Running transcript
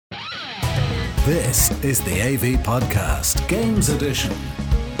This is the AV Podcast, Games Edition.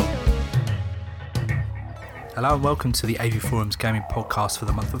 Hello and welcome to the AV Forums Gaming Podcast for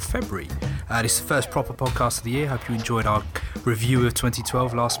the month of February. This is the first proper podcast of the year. Hope you enjoyed our review of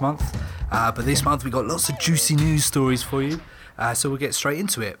 2012 last month. But this month we've got lots of juicy news stories for you, so we'll get straight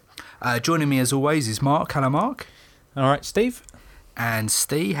into it. Joining me as always is Mark. Hello Mark. All right, Steve. And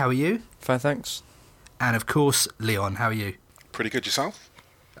Steve, how are you? Fine, thanks. And of course, Leon, how are you? Pretty good yourself?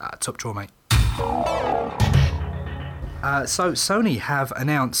 Top draw, mate. So Sony have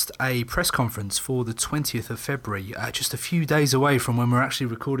announced a press conference for the 20th of February, just a few days away from when we're actually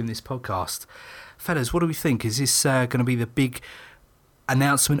recording this podcast. Fellas, what do we think? Is this going to be the big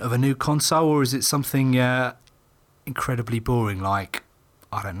announcement of a new console, or is it something incredibly boring like,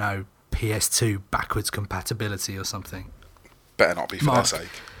 I don't know, PS2 backwards compatibility or something? Better not be for their sake.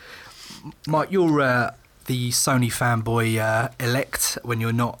 Mark, you're the Sony fanboy elect when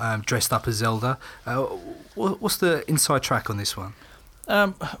you're not dressed up as Zelda. What's the inside track on this one?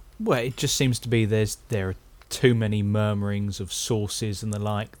 Well, it just seems to be there are too many murmurings of sources and the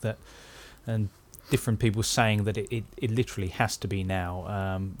like, and different people saying that it literally has to be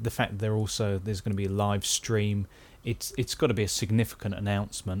now. The fact that there's going to be a live stream, it's got to be a significant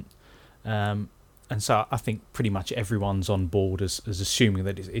announcement. And so I think pretty much everyone's on board as assuming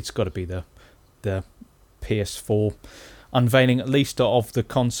that it's got to be the PS4 unveiling, at least of the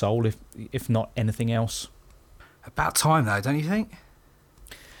console, if not anything else. About time though, don't you think?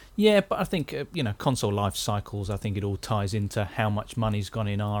 Yeah, but I think console life cycles, I think it all ties into how much money's gone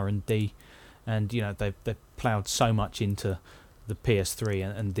in R&D, and they've ploughed so much into the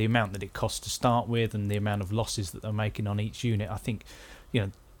PS3 and the amount that it costs to start with and the amount of losses that they're making on each unit. I think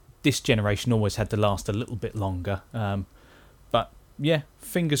this generation always had to last a little bit longer, but yeah,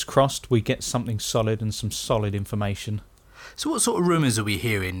 fingers crossed we get something solid and some solid information. So what sort of rumours are we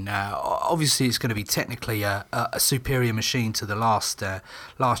hearing? Obviously it's going to be technically a superior machine to the last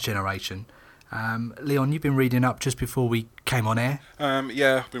generation. Leon, you've been reading up just before we came on air.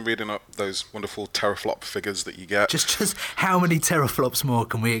 Yeah, I've been reading up those wonderful teraflop figures that you get. Just how many teraflops more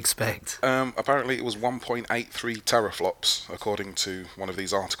can we expect? Apparently it was 1.83 teraflops, according to one of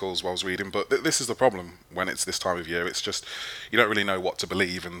these articles while I was reading. But this is the problem when it's this time of year. It's just, you don't really know what to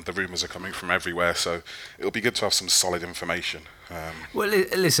believe, and the rumours are coming from everywhere. So it'll be good to have some solid information. Well,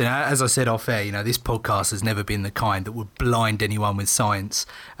 listen, as I said off air, this podcast has never been the kind that would blind anyone with science.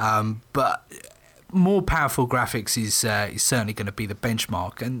 But more powerful graphics is certainly going to be the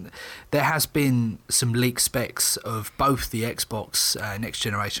benchmark, and there has been some leaked specs of both the Xbox next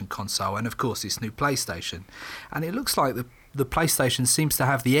generation console and of course this new PlayStation, and it looks like the PlayStation seems to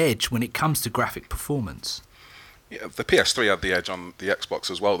have the edge when it comes to graphic performance. Yeah, the PS3 had the edge on the Xbox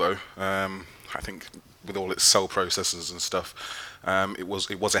as well, though. I think with all its cell processors and stuff, it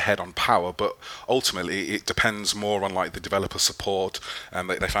was ahead on power, but ultimately it depends more on like the developer support, and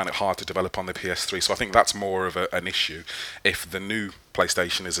they found it hard to develop on the PS3. So I think that's more of an issue. If the new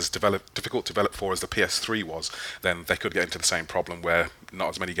PlayStation is as difficult to develop for as the PS3 was, then they could get into the same problem where not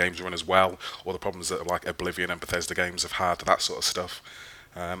as many games run as well, or the problems that like Oblivion and Bethesda games have had, that sort of stuff.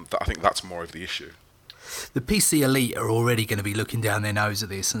 I think that's more of the issue. The PC elite are already going to be looking down their nose at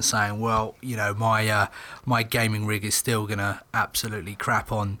this and saying, well, my gaming rig is still going to absolutely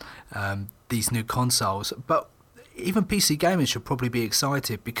crap on these new consoles. But even PC gamers should probably be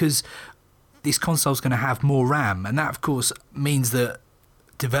excited because this console is going to have more RAM, and that of course means that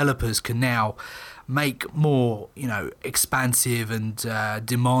developers can now make more, expansive and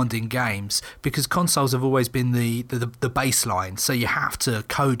demanding games, because consoles have always been the baseline. So you have to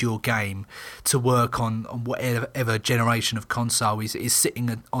code your game to work on whatever generation of console is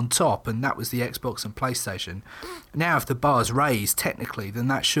sitting on top, and that was the Xbox and PlayStation. Now, if the bar's raised technically, then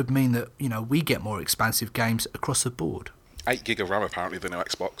that should mean that we get more expansive games across the board. 8 gig of RAM apparently the new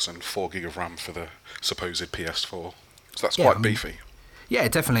Xbox, and 4 gig of RAM for the supposed PS4. So that's quite beefy. Yeah,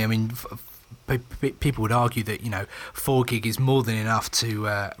 definitely. People would argue that 4 gig is more than enough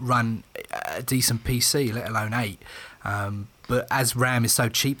to run a decent PC, let alone 8. But as RAM is so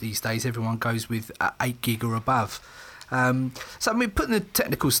cheap these days, everyone goes with 8 gig or above. So putting the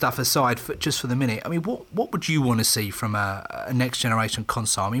technical stuff aside just for the minute, what would you want to see from a next generation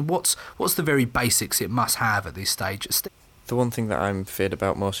console? What's the very basics it must have at this stage? The one thing that I'm feared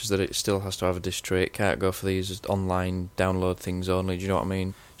about most is that it still has to have a disc tray. It can't go for these online download things only. Do you know what I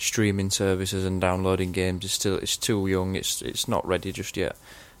mean? Streaming services and downloading games it's too young. It's not ready just yet.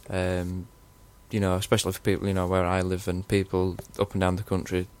 Especially for people where I live and people up and down the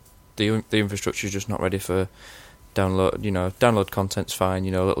country, the infrastructure is just not ready for download content's fine.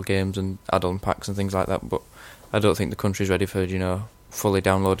 Little games and add-on packs and things like that. But I don't think the country's ready for fully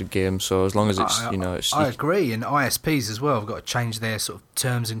downloaded games. So as long as it's I agree, and ISPs as well have got to change their sort of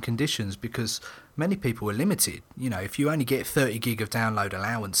terms and conditions, because many people are limited. If you only get 30 gig of download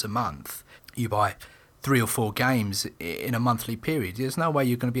allowance a month, you buy 3 or 4 games in a monthly period. There's no way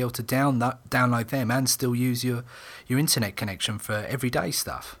you're going to be able to download them and still use your internet connection for everyday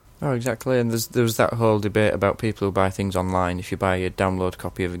stuff. Oh, exactly. And there's that whole debate about people who buy things online. If you buy a download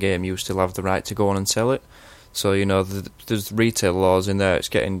copy of a game, you still have the right to go on and sell it. So, there's retail laws in there. It's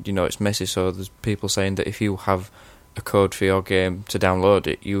getting, it's messy. So there's people saying that if you have a code for your game to download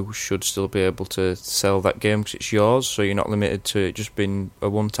it, you should still be able to sell that game because it's yours. So you're not limited to it just being a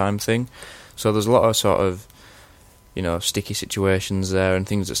one-time thing. So there's a lot of sort of, sticky situations there and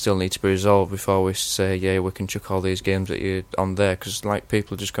things that still need to be resolved before we say, yeah, we can chuck all these games at you on there, because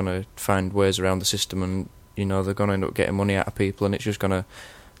people are just going to find ways around the system, and they're going to end up getting money out of people, and it's just going to,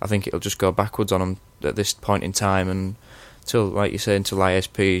 I think it'll just go backwards on them at this point in time, and until, like you say, until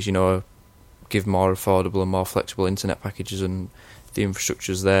ISPs, give more affordable and more flexible internet packages, and the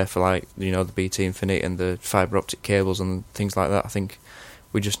infrastructure's there for the BT Infinite and the fibre optic cables and things like that. I think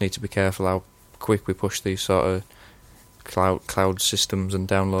we just need to be careful how quick we push these sort of cloud systems and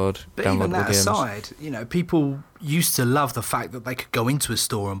downloadable even that games. aside, people used to love the fact that they could go into a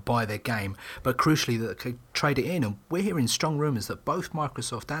store and buy their game, but crucially that they could trade it in. And we're hearing strong rumours that both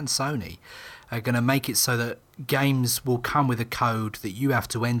Microsoft and Sony are going to make it so that games will come with a code that you have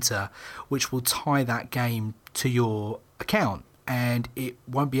to enter, which will tie that game to your account, and it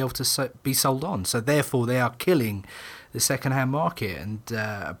won't be able to be sold on. So therefore they are killing the second-hand market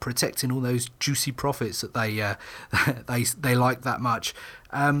and protecting all those juicy profits that they like that much.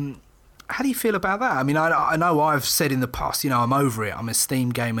 How do you feel about that? I mean, I know I've said in the past, I'm over it. I'm a Steam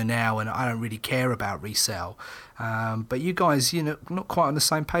gamer now, and I don't really care about resale. But you guys, not quite on the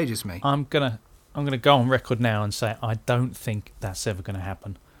same page as me. I'm gonna go on record now and say I don't think that's ever going to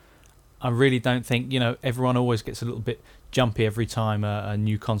happen. I really don't think. Everyone always gets a little bit jumpy every time a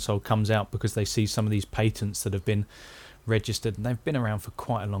new console comes out, because they see some of these patents that have been registered, and they've been around for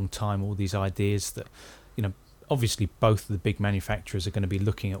quite a long time. All these ideas that, obviously both of the big manufacturers are going to be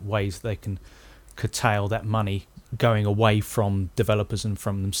looking at ways they can curtail that money going away from developers and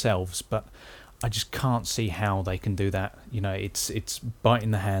from themselves, but I just can't see how they can do that. It's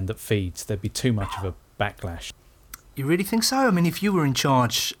biting the hand that feeds. There'd be too much of a backlash. You really think so? I mean, if you were in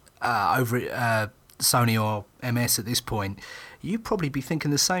charge over at Sony or MS at this point, you'd probably be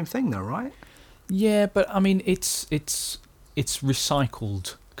thinking the same thing though, right? Yeah, but I mean, it's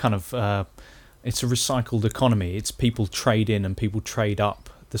recycled kind of. It's a recycled economy. It's people trade in and people trade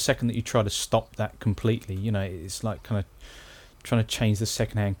up. The second that you try to stop that completely, it's like kind of trying to change the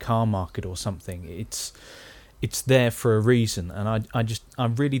second-hand car market or something. It's there for a reason, and I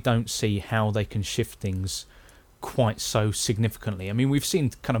really don't see how they can shift things quite so significantly. I mean, we've seen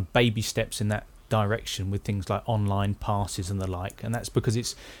kind of baby steps in that direction with things like online passes and the like, and that's because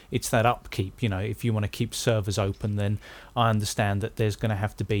it's that upkeep. If you want to keep servers open, then I understand that there's going to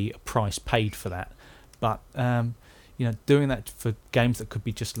have to be a price paid for that, but doing that for games that could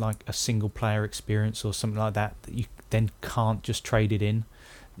be just like a single player experience or something like that you then can't just trade it in,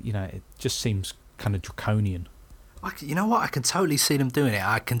 it just seems kind of draconian. You know what? I can totally see them doing it.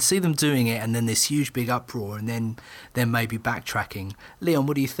 I can see them doing it, and then this huge big uproar, and then maybe backtracking. Leon,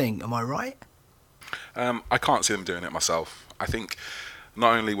 what do you think? Am I right? I can't see them doing it myself. I think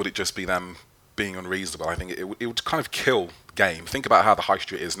not only would it just be them being unreasonable, I think it would kind of kill game. Think about how the high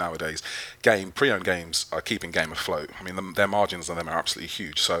street is nowadays. Pre-owned games are keeping game afloat. I mean, their margins on them are absolutely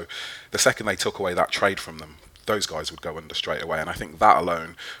huge. So the second they took away that trade from them, those guys would go under straight away. And I think that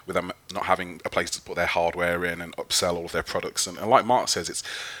alone, with them not having a place to put their hardware in and upsell all of their products, and like Mark says, it's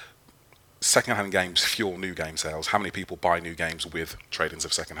second-hand games fuel new game sales. How many people buy new games with trade-ins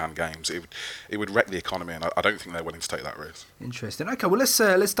of second-hand games? It would wreck the economy, and I don't think they're willing to take that risk. Interesting. Okay, well let's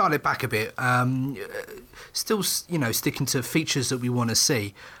dial it back a bit. Still, sticking to features that we want to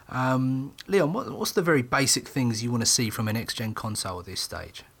see. Leon, what's the very basic things you want to see from a next-gen console at this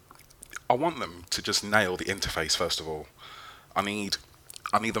stage? I want them to just nail the interface first of all. I need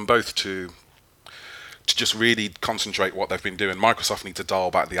them both to just really concentrate what they've been doing. Microsoft need to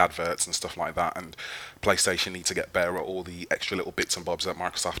dial back the adverts and stuff like that, and PlayStation need to get better at all the extra little bits and bobs that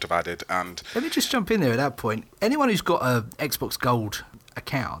Microsoft have added. And let me just jump in there at that point. Anyone who's got a Xbox Gold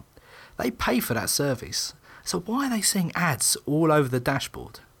account, they pay for that service. So why are they seeing ads all over the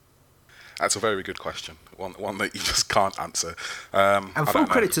dashboard? That's a very good question. One that you just can't answer. And full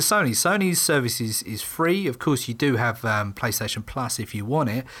credit to Sony. Sony's service is free. Of course, you do have PlayStation Plus if you want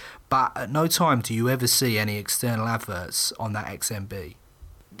it, but at no time do you ever see any external adverts on that XMB.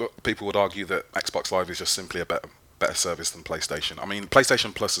 But people would argue that Xbox Live is just simply a better better service than PlayStation. I mean,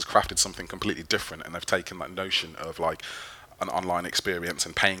 PlayStation Plus has crafted something completely different, and they've taken that notion of like an online experience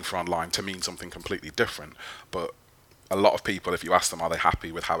and paying for online to mean something completely different. But a lot of people, if you ask them, are they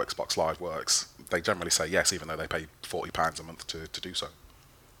happy with how Xbox Live works, they generally say yes, even though they pay £40 a month to do so.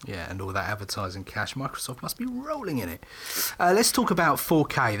 Yeah, and all that advertising cash, Microsoft must be rolling in it. Let's talk about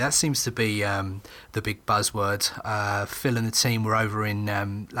 4K. That seems to be the big buzzword. Phil and the team were over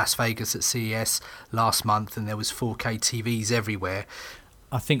in Las Vegas at CES last month, and there was 4K TVs everywhere.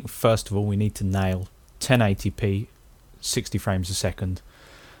 I think, first of all, we need to nail 1080p, 60 frames a second,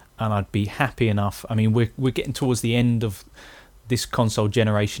 and I'd be happy enough. I mean, we're getting towards the end of this console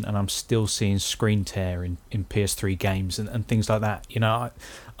generation, and I'm still seeing screen tear in PS3 games and things like that. You know,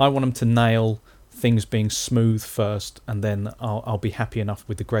 I want them to nail things being smooth first, and then I'll be happy enough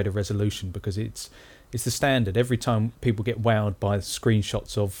with the greater resolution, because it's the standard. Every time people get wowed by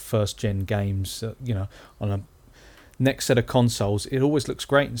screenshots of first-gen games, you know, on a next set of consoles, it always looks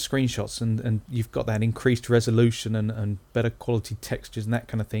great in screenshots, and you've got that increased resolution and better quality textures and that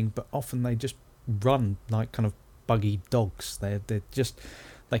kind of thing, but often they just run like kind of buggy dogs. They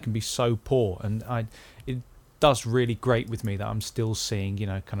can be so poor, and it does really grate with me that I'm still seeing, you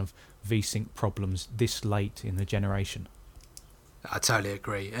know, kind of V-Sync problems this late in the generation. I totally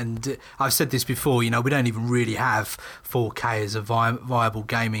agree, and I've said this before, you know, we don't even really have 4K as a viable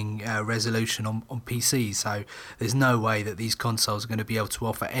gaming resolution on PC, so there's no way that these consoles are going to be able to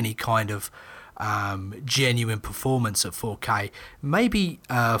offer any kind of genuine performance at 4K. Maybe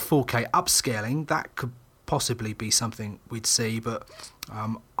 4K upscaling, that could possibly be something we'd see, but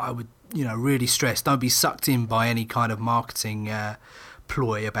I would, you know, really stress, don't be sucked in by any kind of marketing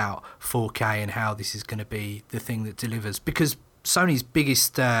ploy about 4K and how this is going to be the thing that delivers, because Sony's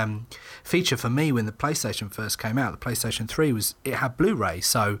biggest feature for me when the PlayStation first came out, the PlayStation 3, was it had Blu-ray,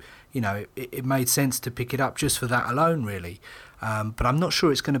 so, you know, it made sense to pick it up just for that alone, really. But I'm not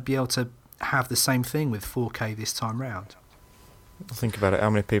sure it's going to be able to have the same thing with 4K this time round. Think about it, how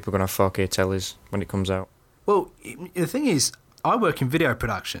many people are going to have 4K tellies when it comes out? Well, the thing is, I work in video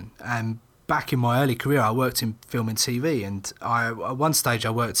production, and back in my early career I worked in film and TV, and at one stage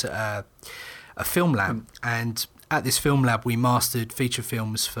I worked at a film lab, and at this film lab we mastered feature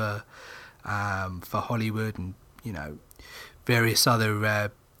films for Hollywood and, you know, various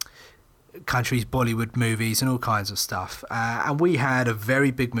other countries, Bollywood movies and all kinds of stuff, and we had a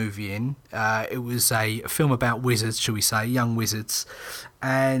very big movie in. It was a film about wizards, shall we say, young wizards,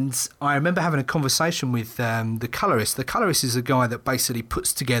 and I remember having a conversation with the colorist. The colorist is a guy that basically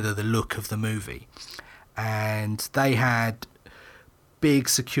puts together the look of the movie, and they had big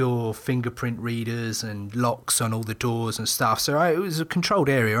secure fingerprint readers and locks on all the doors and stuff, so it was a controlled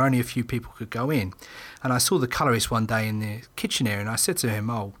area, only a few people could go in. And I saw the colorist one day in the kitchen area, and I said to him,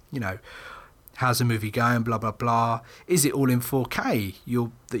 oh, you know, how's the movie going, blah blah blah, is it all in 4K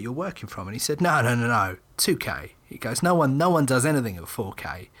that you're working from? And he said, no, 2K. He goes, no one does anything at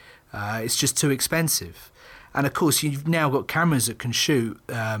 4K, it's just too expensive. And of course, you've now got cameras that can shoot.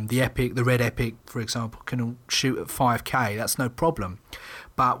 The Red Epic, for example, can shoot at 5K. That's no problem.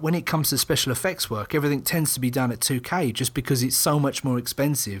 But when it comes to special effects work, everything tends to be done at 2K, just because it's so much more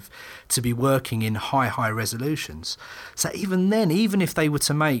expensive to be working in high resolutions. So even then, even if they were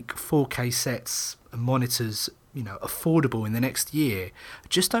to make 4K sets and monitors, you know, affordable in the next year, I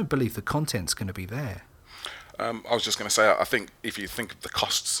just don't believe the content's going to be there. I was just going to say, I think if you think of the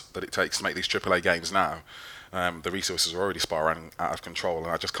costs that it takes to make these AAA games now, the resources are already spiraling out of control,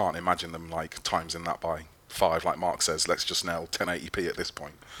 and I just can't imagine them like timesing that by 5, like Mark says. Let's just nail 1080p at this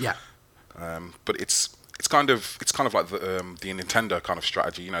point. Yeah. But it's kind of like the Nintendo kind of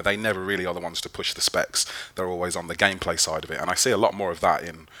strategy. You know, they never really are the ones to push the specs. They're always on the gameplay side of it, and I see a lot more of that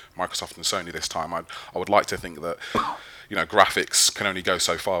in Microsoft and Sony this time. I would like to think that, you know, graphics can only go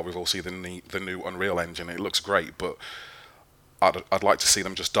so far. We've all seen the new Unreal Engine. It looks great, but I'd like to see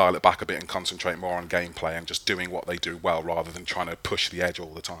them just dial it back a bit and concentrate more on gameplay and just doing what they do well, rather than trying to push the edge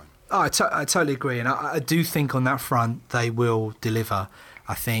all the time. Oh, I totally agree, and I do think on that front they will deliver.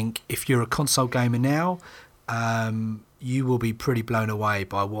 I think if you're a console gamer now, you will be pretty blown away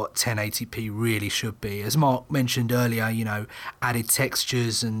by what 1080p really should be. As Mark mentioned earlier, you know, added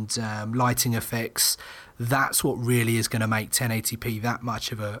textures and lighting effects, that's what really is going to make 1080p that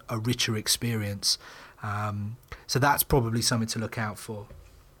much of a richer experience. So that's probably something to look out for.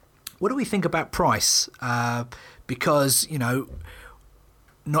 What do we think about price? Because, you know,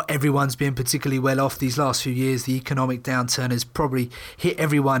 not everyone's been particularly well off these last few years. The economic downturn has probably hit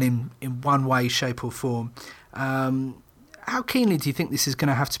everyone in one way, shape or form. How keenly do you think this is going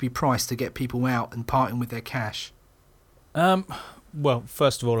to have to be priced to get people out and parting with their cash? Well,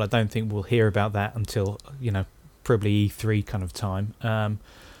 first of all, I don't think we'll hear about that until, you know, probably E3 kind of time.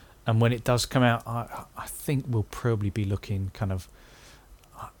 And when it does come out, I think we'll probably be looking kind of.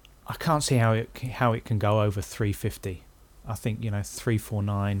 I can't see how it can go over 350. I think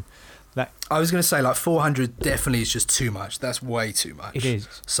 349. That I was going to say like 400 definitely is just too much. That's way too much. it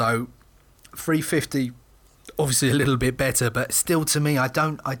is. So 350, obviously a little bit better, but still to me, I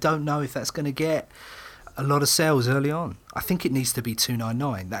don't know if that's going to get a lot of sales early on. I think it needs to be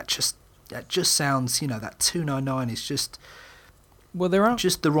 299. That just sounds, that 299 is just. Well, there are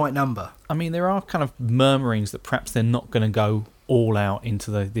just the right number. I mean, there are kind of murmurings that perhaps they're not going to go all out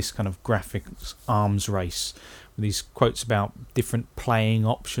into this kind of graphics arms race with these quotes about different playing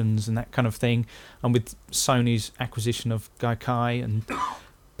options and that kind of thing. And with Sony's acquisition of Gaikai and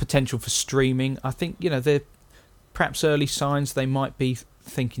potential for streaming, I think, they're perhaps early signs they might be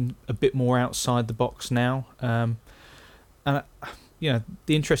thinking a bit more outside the box now. And, the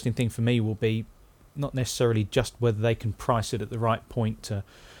interesting thing for me will be not necessarily just whether they can price it at the right point to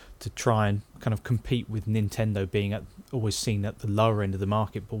try and kind of compete with Nintendo being always seen at the lower end of the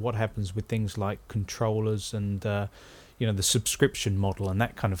market, but what happens with things like controllers and the subscription model and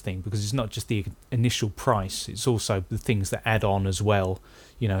that kind of thing, because it's not just the initial price, it's also the things that add on as well,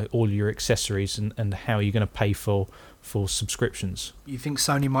 all your accessories and how you're going to pay for subscriptions. You think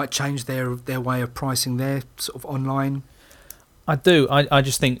Sony might change their way of pricing their sort of online? I do. I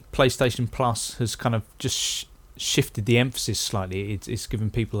just think PlayStation Plus has kind of just shifted the emphasis slightly. It's given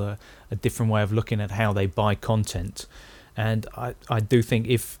people a different way of looking at how they buy content, and I do think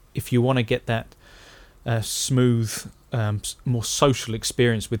if you want to get that smooth, more social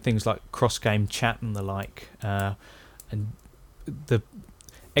experience with things like cross-game chat and the like, and the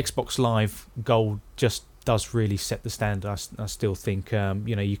Xbox Live Gold just does really set the standard. I still think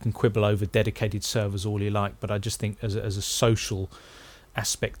you can quibble over dedicated servers all you like, but I just think as a social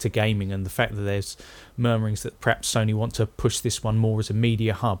aspect to gaming, and the fact that there's murmurings that perhaps Sony want to push this one more as a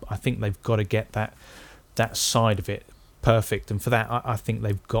media hub, I think they've got to get that side of it perfect, and for that I think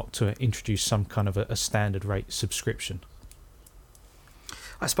they've got to introduce some kind of a standard rate subscription.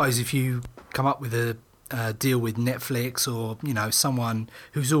 I suppose if you come up with a deal with Netflix or someone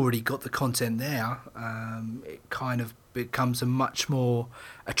who's already got the content there, it kind of becomes a much more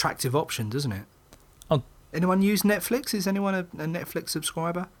attractive option, doesn't it? Anyone use Netflix? Is anyone a Netflix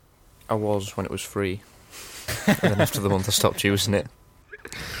subscriber? I was when it was free, and then after the month I stopped using it.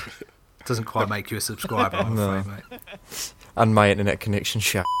 Doesn't quite make you a subscriber, I'm afraid, mate. And my internet connection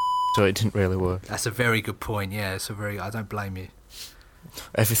shut, so it didn't really work. That's a very good point. Yeah, I don't blame you.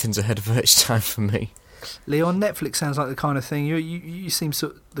 Everything's ahead of its time for me. Leon, Netflix sounds like the kind of thing. You seem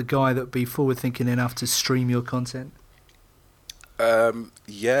sort of the guy that would be forward thinking enough to stream your content.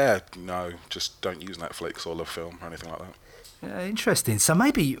 No, just don't use Netflix or Love Film or anything like that. Interesting. So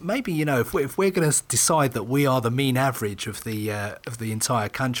maybe if we're going to decide that we are the mean average of the entire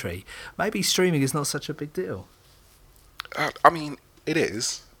country, maybe streaming is not such a big deal. I mean, it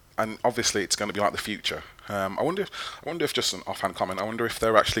is, and obviously it's going to be like the future. I wonder if just an offhand comment. I wonder if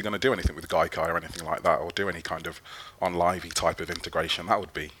they're actually going to do anything with Gaikai or anything like that, or do any kind of on-livey type of integration. That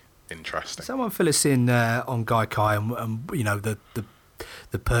would be interesting. Someone fill us in on Gaikai and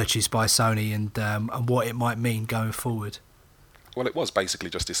the purchase by Sony and what it might mean going forward. Well, it was basically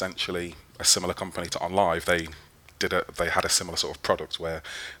just essentially a similar company to OnLive. They had a similar sort of product where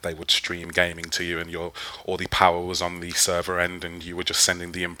they would stream gaming to you, and all the power was on the server end, and you were just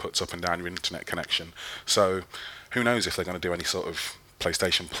sending the inputs up and down your internet connection. So, who knows if they're going to do any sort of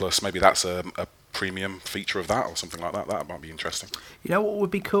PlayStation Plus? Maybe that's a premium feature of that or something like that. That might be interesting. You know what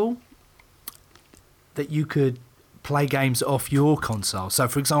would be cool? That you could play games off your console. So,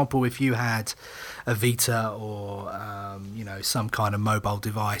 for example, if you had a Vita or some kind of mobile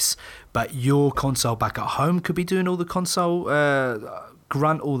device, but your console back at home could be doing all the console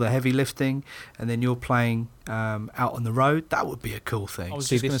grunt, all the heavy lifting, and then you're playing out on the road, that would be a cool thing. I was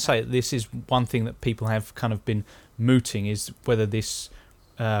just going to say, this is one thing that people have kind of been mooting, is whether this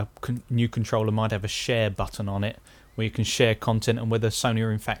new controller might have a share button on it where you can share content, and whether Sony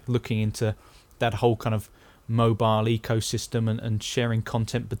are in fact looking into that whole kind of mobile ecosystem and sharing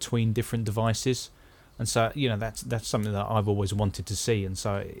content between different devices. And so, that's something that I've always wanted to see, and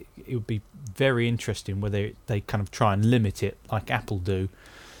so it would be very interesting whether they kind of try and limit it like Apple do,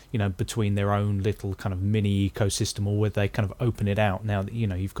 between their own little kind of mini ecosystem, or whether they kind of open it out now that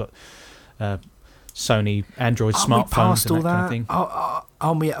you've got Sony Android smartphones and that kind of thing.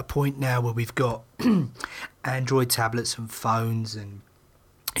 Aren't we at a point now where we've got Android tablets and phones and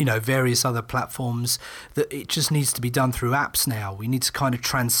various other platforms, that it just needs to be done through apps now. We need to kind of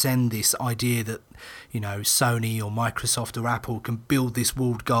transcend this idea that, Sony or Microsoft or Apple can build this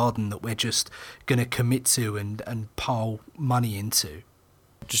walled garden that we're just going to commit to and pile money into.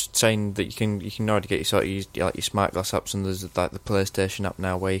 Just saying that you can already get your sort of your smart glass apps, and there's like the PlayStation app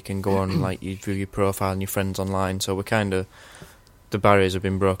now where you can go on like you view your profile and your friends online. So we're kind of, the barriers have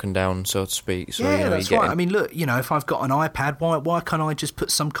been broken down, so to speak. So, that's right. I mean, look, if I've got an iPad, why can't I just put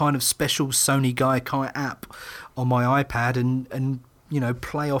some kind of special Sony Gaikai app on my iPad and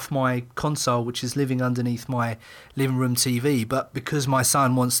play off my console, which is living underneath my living room TV? But because my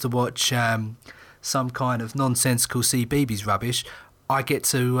son wants to watch some kind of nonsensical CBeebies rubbish, I get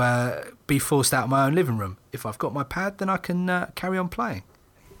to be forced out of my own living room. If I've got my pad, then I can carry on playing.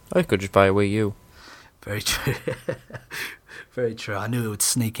 I could just buy a Wii U. Very true. Very true. I knew it would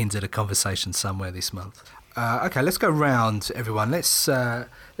sneak into the conversation somewhere this month. Okay, let's go round, everyone. Let's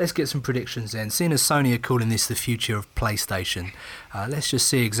get some predictions then. Seeing as Sony are calling this the future of PlayStation, let's just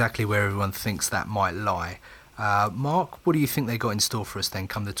see exactly where everyone thinks that might lie. Mark, what do you think they got in store for us then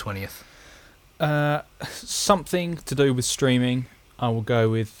come the 20th? Something to do with streaming. I will go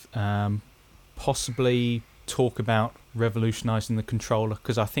with possibly talk about revolutionising the controller,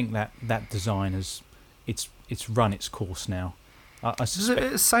 because I think that design it's run its course now. I Is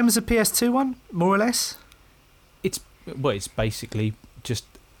it the same as a PS2 one, more or less? It's basically just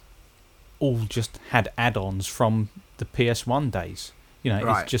had add-ons from the PS1 days.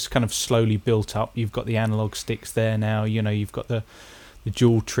 Right. It's just kind of slowly built up. You've got the analog sticks there now. You've got the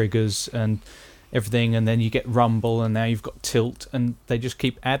dual triggers and everything, and then you get rumble, and now you've got tilt, and they just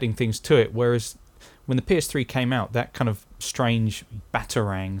keep adding things to it. Whereas when the PS3 came out, that kind of strange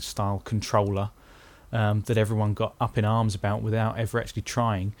Batarang style controller that everyone got up in arms about without ever actually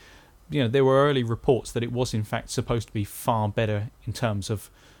trying, there were early reports that it was in fact supposed to be far better in terms of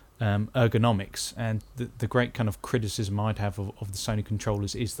ergonomics. And the great kind of criticism I'd have of the Sony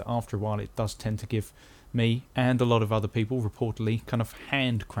controllers is that after a while it does tend to give me and a lot of other people reportedly kind of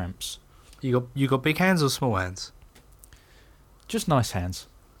hand cramps. You got big hands or small hands? Just nice hands.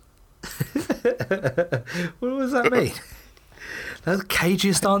 What does that mean? That's the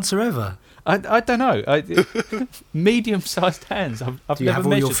cagiest answer ever. I don't know. Medium-sized hands. I've Do you never have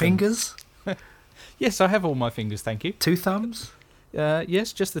all your measured them. fingers? Yes, I have all my fingers, thank you. 2 thumbs?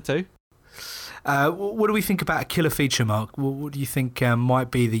 Yes, just the 2. What do we think about a killer feature, Mark? What do you think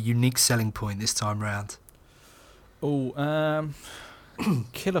might be the unique selling point this time round?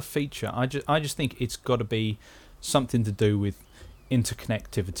 Killer feature. I just think it's got to be something to do with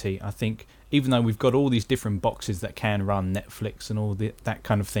interconnectivity. I think even though we've got all these different boxes that can run Netflix and all that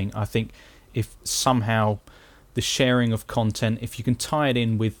kind of thing, I think if somehow the sharing of content, if you can tie it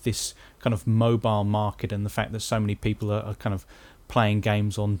in with this kind of mobile market and the fact that so many people are kind of playing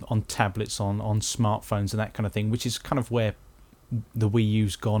games on tablets, on smartphones and that kind of thing, which is kind of where the Wii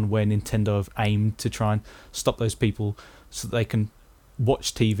U's gone, where Nintendo have aimed to try and stop those people so that they can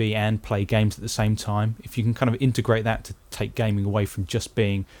watch TV and play games at the same time. If you can kind of integrate that to take gaming away from just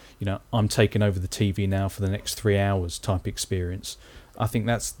being, I'm taking over the TV now for the next 3 hours type experience, I think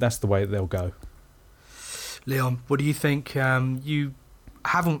that's the way that they'll go. Leon, what do you think? You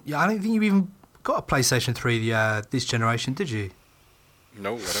haven't. I don't think you even got a PlayStation 3 this generation, did you?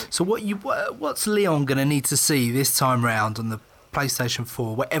 No, I don't. So what's Leon going to need to see this time round on the PlayStation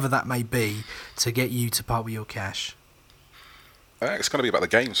 4, whatever that may be, to get you to part with your cash? It's going to be about the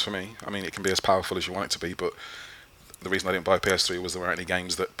games for me. I mean, it can be as powerful as you want it to be, but the reason I didn't buy a PS3 was there weren't any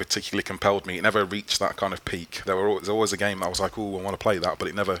games that particularly compelled me. It never reached that kind of peak. There's always a game that I was like, oh, I want to play that, but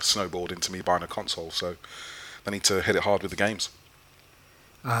it never snowballed into me buying a console. So they need to hit it hard with the games.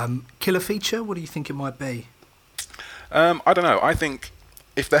 Killer feature? What do you think it might be? I don't know. I think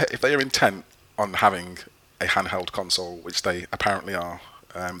if they are intent on having a handheld console, which they apparently are,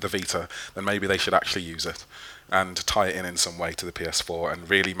 the Vita, then maybe they should actually use it and tie it in some way to the PS4 and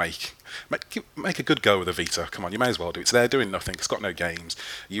really make a good go with the Vita. Come on, you may as well do it. It's there doing nothing. It's got no games.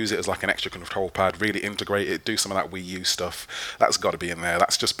 Use it as like an extra control pad. Really integrate it. Do some of that Wii U stuff. That's got to be in there.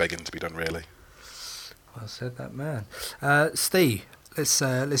 That's just begging to be done, really. Well said, that man. Steve,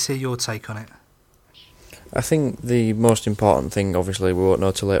 let's hear your take on it. I think the most important thing, obviously, we won't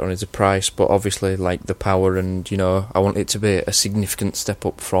know till later on, is the price, but obviously, like, the power, and, I want it to be a significant step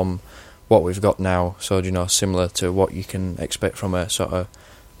up from what we've got now, so, similar to what you can expect from a sort of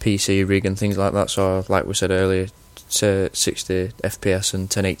PC rig and things like that. So, like we said earlier, say 60 FPS and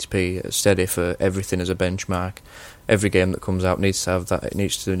 1080p steady for everything as a benchmark. Every game that comes out needs to have that. It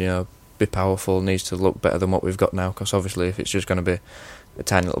needs to, be powerful, needs to look better than what we've got now, because obviously if it's just going to be a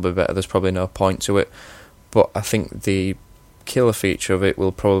tiny little bit better, there's probably no point to it. But I think the killer feature of it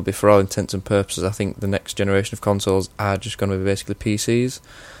will probably, for all intents and purposes, I think the next generation of consoles are just going to be basically PCs.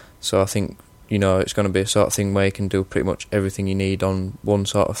 So I think, it's going to be a sort of thing where you can do pretty much everything you need on one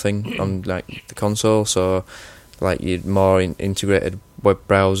sort of thing on like the console. So like you'd more integrated web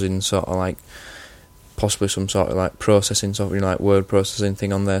browsing, sort of like possibly some sort of like processing, sort of like word processing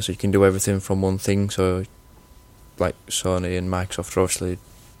thing on there, so you can do everything from one thing. So like Sony and Microsoft are obviously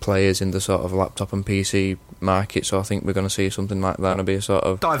players in the sort of laptop and PC market, so I think we're going to see something like that. It'll be a sort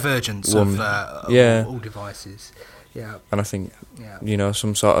of divergence of all devices. Yeah, and I think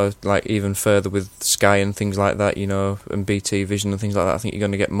some sort of like even further with Sky and things like that, and BT Vision and things like that. I think you're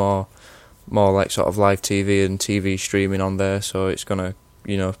going to get more like sort of live TV and TV streaming on there. So it's going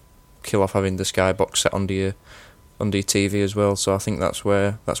to kill off having the Sky box set under your TV as well. So I think that's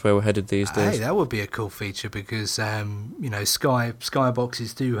where we're headed these days. Hey, that would be a cool feature because Sky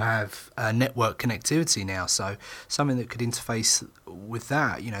boxes do have network connectivity now, so something that could interface with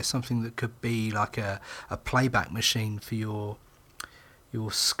that, something that could be like a playback machine for your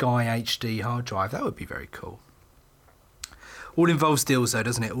Sky HD hard drive. That would be very cool. All involves deals though,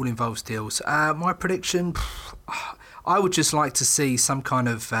 doesn't it? All involves deals. My prediction, I would just like to see some kind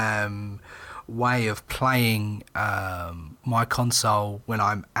of way of playing my console when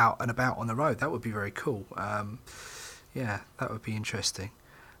I'm out and about on the road. That would be very cool. That would be interesting.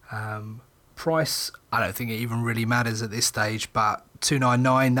 Price, I don't think it even really matters at this stage, but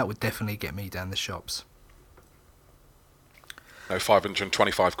 $299, that would definitely get me down the shops. No,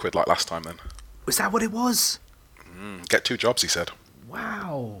 525 quid like last time then. Was that what it was? Get 2 jobs, he said.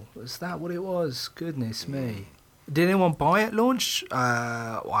 Wow, was that what it was? Goodness me. Did anyone buy at launch?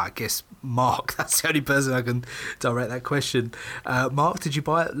 I guess Mark. That's the only person I can direct that question. Mark, did you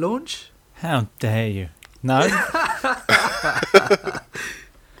buy at launch? How dare you? No.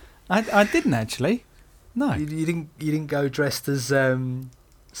 I didn't actually. No. You didn't go dressed as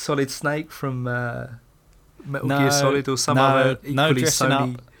Solid Snake from Metal Gear Solid or some other equally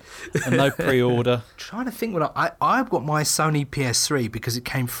Sony. Up and no pre-order. Trying to think what I've got my Sony PS3 because it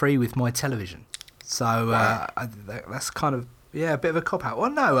came free with my television. So that's kind of a bit of a cop out.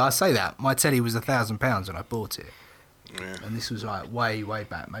 Well, no, I say that my telly was £1,000 when I bought it, and this was like way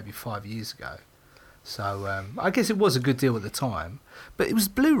back, maybe 5 years ago. So I guess it was a good deal at the time, but it was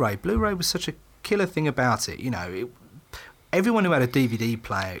Blu-ray. Blu-ray was such a killer thing about it. Everyone who had a DVD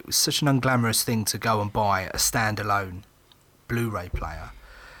player, it was such an unglamorous thing to go and buy a standalone Blu-ray player.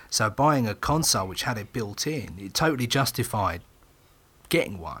 So buying a console which had it built in, it totally justified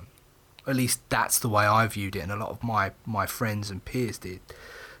getting one. At least that's the way I viewed it, and a lot of my friends and peers did.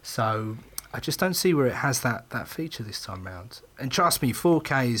 So I just don't see where it has that feature this time round. And trust me,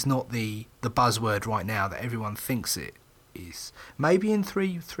 4K is not the buzzword right now that everyone thinks it is. Maybe in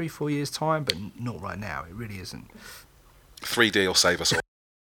 3-4 years' time, but not right now. It really isn't. 3D will save us all.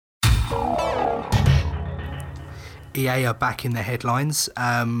 EA are back in the headlines.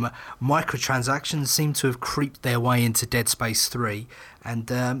 Microtransactions seem to have creeped their way into Dead Space 3, and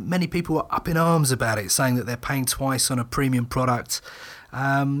many people are up in arms about it, saying that they're paying twice on a premium product.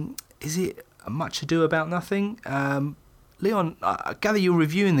 Is it much ado about nothing? Leon, I gather you're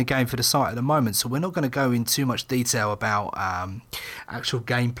reviewing the game for the site at the moment, so we're not going to go in too much detail about actual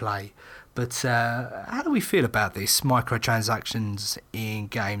gameplay. But how do we feel about this, microtransactions in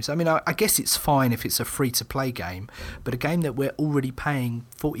games? I mean, I guess it's fine if it's a free-to-play game, but a game that we're already paying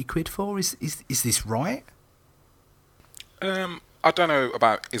 40 quid for, is this right? I don't know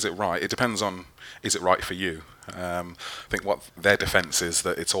about is it right. It depends on is it right for you. I think what their defence is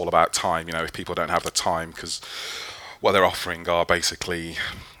that it's all about time. If people don't have the time, because what they're offering are basically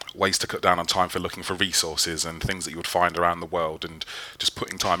ways to cut down on time for looking for resources and things that you would find around the world, and just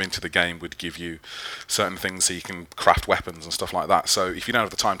putting time into the game would give you certain things so you can craft weapons and stuff like that. So if you don't have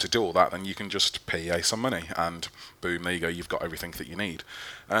the time to do all that, then you can just pay EA some money and boom, there you go, you've got everything that you need.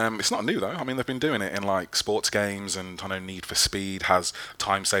 It's not new though. I mean, they've been doing it in like sports games, and I know Need for Speed has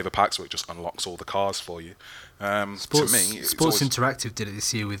time saver packs where it just unlocks all the cars for you. To me, Sports Interactive did it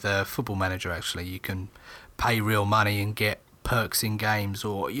this year with Football Manager. Actually, you can pay real money and get perks in games,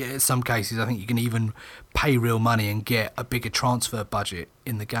 or in some cases I think you can even pay real money and get a bigger transfer budget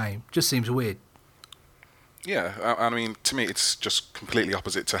in the game. Just seems weird. Yeah, I mean, to me it's just completely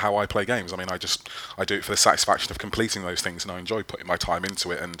opposite to how I play games. I mean, I do it for the satisfaction of completing those things, and I enjoy putting my time into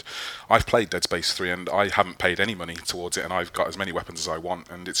it. And I've played Dead Space 3 and I haven't paid any money towards it, and I've got as many weapons as I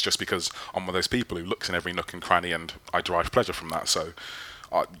want, and it's just because I'm one of those people who looks in every nook and cranny and I derive pleasure from that. So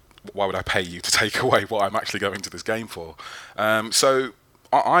why would I pay you to take away what I'm actually going to this game for? So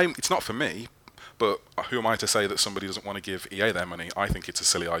it's not for me, but who am I to say that somebody doesn't want to give EA their money? I think it's a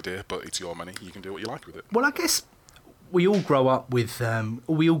silly idea, but it's your money. You can do what you like with it. Well, I guess we all grew up with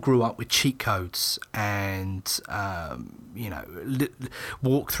cheat codes and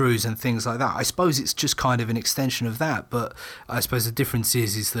walkthroughs and things like that. I suppose it's just kind of an extension of that, but I suppose the difference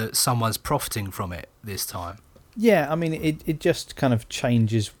is that someone's profiting from it this time. Yeah, I mean, it just kind of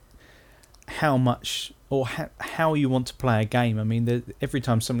changes how much or how you want to play a game. I mean, every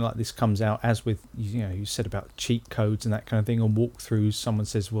time something like this comes out, as with you said about cheat codes and that kind of thing, or walkthroughs, someone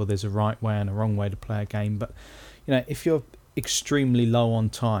says, well, there's a right way and a wrong way to play a game. But if you're extremely low on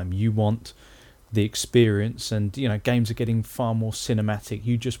time, you want the experience, and games are getting far more cinematic.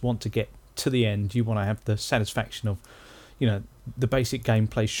 You just want to get to the end. You want to have the satisfaction of the basic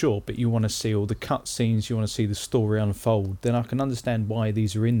gameplay, sure, but you want to see all the cutscenes, you want to see the story unfold. Then I can understand why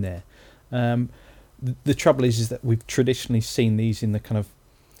these are in there. The trouble is that we've traditionally seen these in the kind of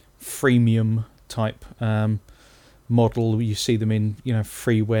freemium type model. You see them in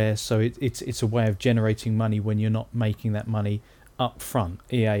freeware, so it's a way of generating money when you're not making that money up front.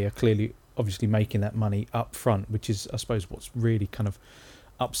 EA are clearly obviously making that money up front, which is, I suppose, what's really kind of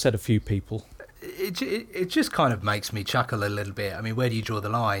upset a few people. It just kind of makes me chuckle a little bit. I mean, where do you draw the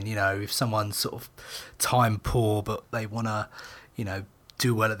line? If someone's sort of time poor but they want to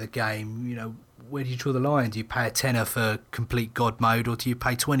do well at the game, where do you draw the line? Do you pay a tenner for complete God mode, or do you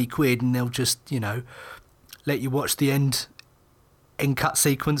pay 20 quid and they'll just let you watch the end cut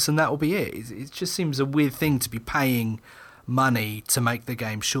sequence and that'll be it? It just seems a weird thing to be paying money to make the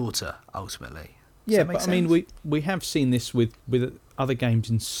game shorter ultimately. Yeah, but sense? I mean, we have seen this with other games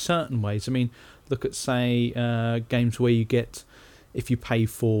in certain ways. I mean, look at, say, games where you get, if you pay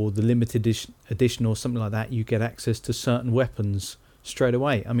for the limited edition or something like that, you get access to certain weapons straight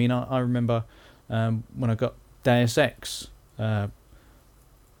away. I mean, I remember when I got Deus Ex,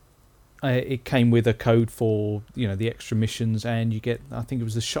 it came with a code for the extra missions, and you get, I think it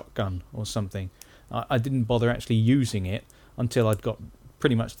was the shotgun or something. I didn't bother actually using it until I'd got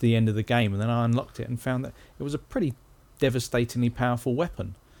pretty much to the end of the game, and then I unlocked it and found that it was a pretty devastatingly powerful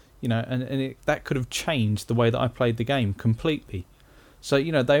weapon, and that could have changed the way that I played the game completely. So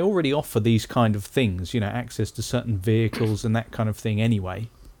they already offer these kind of things, access to certain vehicles and that kind of thing anyway.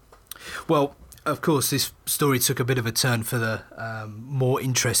 Well, of course, this story took a bit of a turn for the more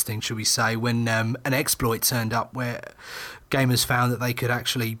interesting, shall we say, when an exploit turned up where gamers found that they could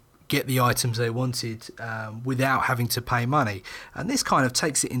actually get the items they wanted without having to pay money. And this kind of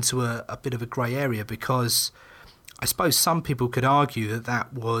takes it into a bit of a grey area, because I suppose some people could argue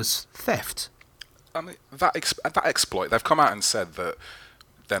that was theft. I mean, that exploit, they've come out and said that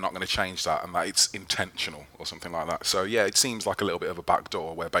they're not going to change that and that it's intentional or something like that. So yeah, it seems like a little bit of a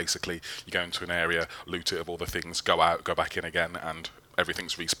backdoor where basically you go into an area, loot it of all the things, go out, go back in again, and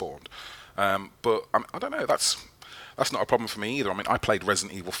everything's respawned. But I don't know, that's not a problem for me either. I mean, I played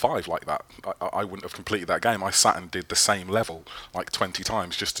Resident Evil 5 like that. I wouldn't have completed that game. I sat and did the same level like 20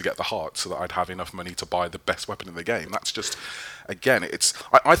 times just to get the heart so that I'd have enough money to buy the best weapon in the game. That's just, again,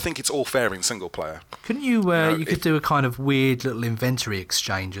 I think it's all fair in single player. Couldn't you, you could do a kind of weird little inventory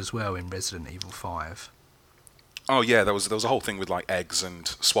exchange as well in Resident Evil 5? Oh yeah, there was a whole thing with like eggs and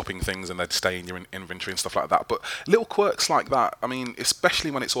swapping things and they'd stay in your inventory and stuff like that. But little quirks like that, I mean,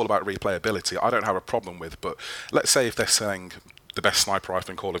 especially when it's all about replayability, I don't have a problem with. But let's say if they're selling the best sniper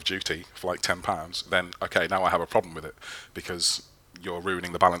rifle in Call of Duty for like £10, then okay, now I have a problem with it because you're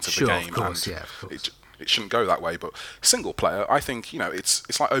ruining the balance of the game. Of course, and yeah, of course. It shouldn't go that way. But single player, I think,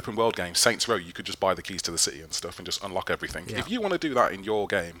 it's like open world games. Saints Row, you could just buy the keys to the city and stuff and just unlock everything. Yeah. If you want to do that in your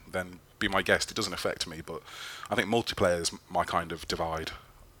game, then be my guest. It doesn't affect me, but I think multiplayer is my kind of divide.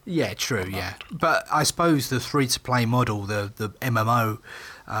 Yeah, true, yeah. But I suppose the free-to-play model, the MMO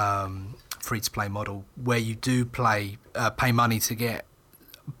free-to-play model, where you do pay money to get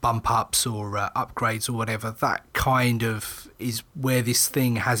bump-ups or upgrades or whatever, that kind of is where this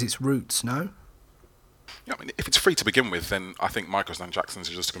thing has its roots, no? Yeah, I mean, if it's free to begin with, then I think microtransactions is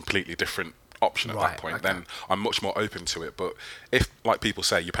just a completely different option at that point. Okay. Then I'm much more open to it. But if, like people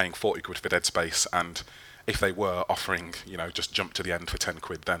say, you're paying 40 quid for Dead Space, and if they were offering, just jump to the end for 10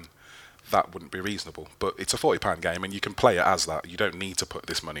 quid, then that wouldn't be reasonable. But it's a £40 game, and you can play it as that. You don't need to put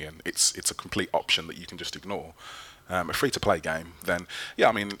this money in. It's a complete option that you can just ignore. A free-to-play game, then, yeah,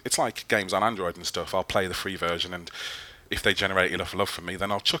 I mean, it's like games on Android and stuff. I'll play the free version, and if they generate enough love from me,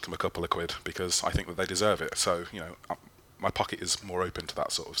 then I'll chuck them a couple of quid because I think that they deserve it. So, my pocket is more open to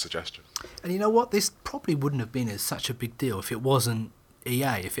that sort of suggestion. And you know what? This probably wouldn't have been such a big deal if it wasn't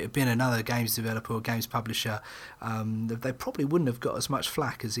EA. If it had been another games developer or games publisher, they probably wouldn't have got as much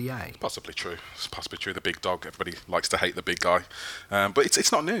flack as EA. Possibly true. It's possibly true. The big dog. Everybody likes to hate the big guy. But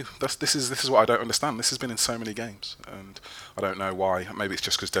it's not new. This is what I don't understand. This has been in so many games, and I don't know why. Maybe it's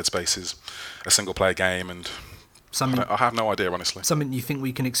just because Dead Space is a single-player game, and Something I have no idea, honestly. something you think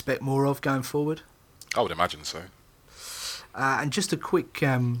we can expect more of going forward? I would imagine so. And just a quick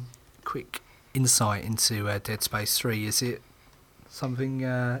insight into Dead Space 3. Is it something?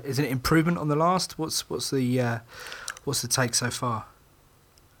 Is it an improvement on the last? What's the take so far?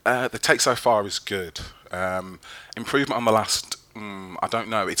 The take so far is good. Improvement on the last, I don't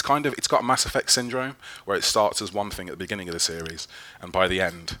know. It's got Mass Effect syndrome, where it starts as one thing at the beginning of the series, and by the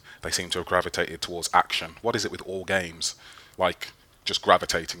end, they seem to have gravitated towards action. What is it with all games? Like, just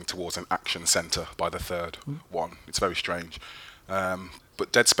gravitating towards an action centre by the third one. It's very strange.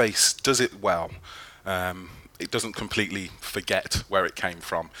 But Dead Space does it well. It doesn't completely forget where it came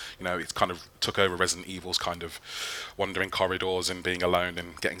from. You know, it kind of took over Resident Evil's kind of wandering corridors and being alone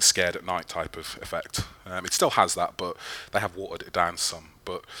and getting scared at night type of effect. It still has that, but they have watered it down some.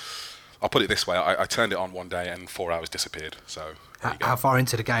 But I'll put it this way, I turned it on one day and 4 hours disappeared. So How far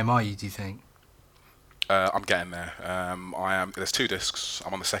into the game are you, do you think? I'm getting there. There's 2 discs.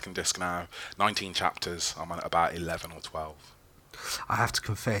 I'm on the second disc now. 19 chapters. I'm on about 11 or 12. I have to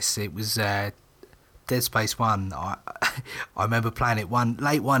confess, it was Dead Space 1. I remember playing it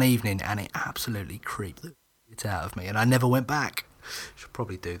late one evening, and it absolutely creeped it out of me, and I never went back. Should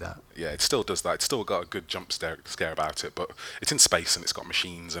probably do that. Yeah, it still does that. It's still got a good jump scare about it, but it's in space and it's got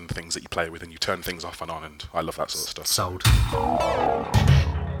machines and things that you play with, and you turn things off and on, and I love that sort of stuff. Sold.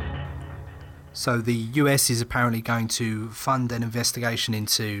 So the US is apparently going to fund an investigation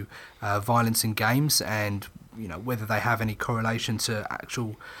into violence in games, and whether they have any correlation to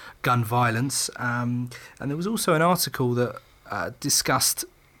actual gun violence. And there was also an article that discussed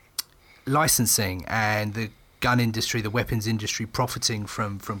licensing and the gun industry, the weapons industry, profiting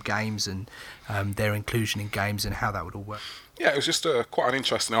from games and their inclusion in games and how that would all work. Yeah, it was just quite an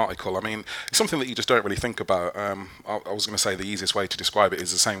interesting article. I mean, it's something that you just don't really think about. I was going to say the easiest way to describe it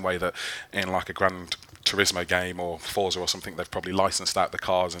is the same way that in like a Gran Turismo game or Forza or something, they've probably licensed out the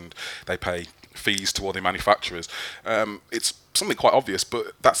cars and they pay fees to all the manufacturers. It's something quite obvious,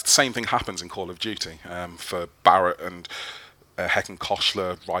 but that's the same thing happens in Call of Duty for Barrett and Heck and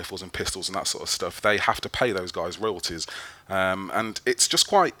Koshler rifles and pistols and that sort of stuff. They have to pay those guys royalties, and it's just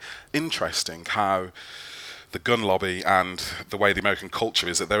quite interesting how the gun lobby and the way the American culture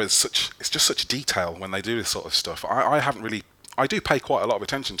is that it's just such detail when they do this sort of stuff. I do pay quite a lot of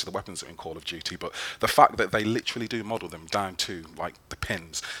attention to the weapons that are in Call of Duty, but the fact that they literally do model them down to like the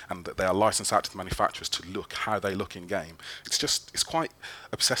pins and that they are licensed out to the manufacturers to look how they look in game, it's quite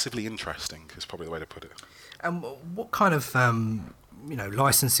obsessively interesting is probably the way to put it. And what kind of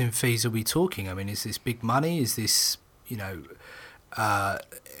licensing fees are we talking? I mean, is this big money? Is this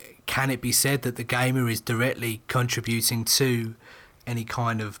can it be said that the gamer is directly contributing to any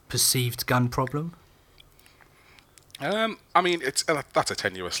kind of perceived gun problem? I mean, that's a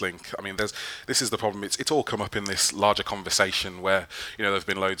tenuous link. I mean, this is the problem. It's all come up in this larger conversation where there have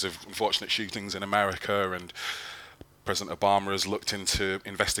been loads of unfortunate shootings in America, and President Obama has looked into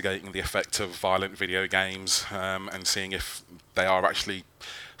investigating the effect of violent video games and seeing if they are actually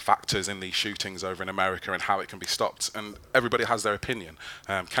factors in these shootings over in America and how it can be stopped. And everybody has their opinion.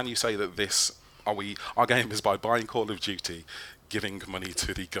 Can you say that our game is by buying Call of Duty, giving money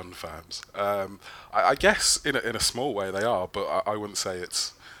to the gun firms? I guess in a small way they are, but I wouldn't say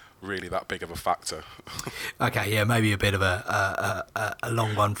it's really that big of a factor. Okay, yeah, maybe a bit of a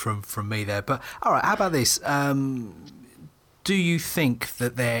long one from me there. But all right, how about this? Do you think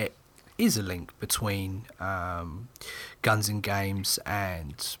that there is a link between guns in games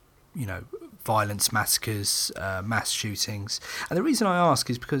and violence, massacres, mass shootings? And the reason I ask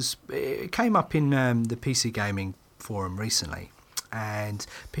is because it came up in the PC gaming forum recently, and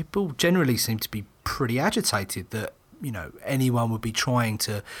people generally seem to be pretty agitated that anyone would be trying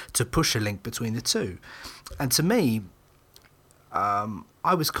to push a link between the two. And to me,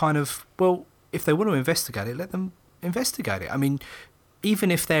 I was kind of, well, if they want to investigate it, let them investigate it. I mean,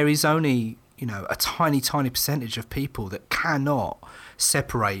 even if there is only a tiny percentage of people that cannot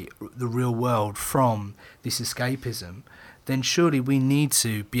separate the real world from this escapism, then surely we need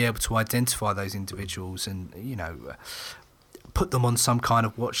to be able to identify those individuals and put them on some kind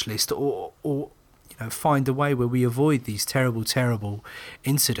of watch list, or find a way where we avoid these terrible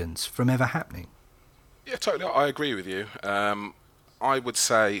incidents from ever happening. Yeah, totally. I agree with you. I would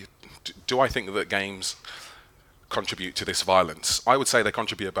say, do I think that games contribute to this violence? I would say they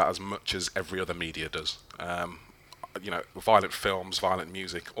contribute about as much as every other media does. Violent films, violent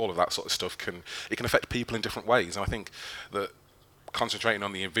music, all of that sort of stuff can affect people in different ways. And I think that concentrating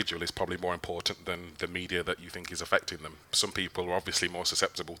on the individual is probably more important than the media that you think is affecting them. Some people are obviously more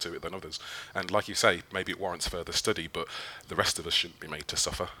susceptible to it than others. And like you say, maybe it warrants further study, but the rest of us shouldn't be made to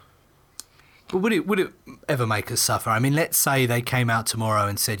suffer. But would it ever make us suffer? I mean, let's say they came out tomorrow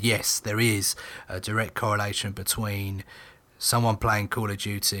and said, yes, there is a direct correlation between someone playing Call of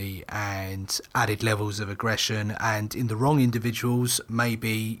Duty and added levels of aggression, and in the wrong individuals,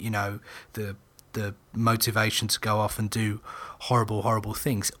 maybe, you know, the motivation to go off and do horrible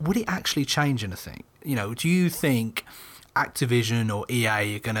things. Would it actually change anything? You know, do you think Activision or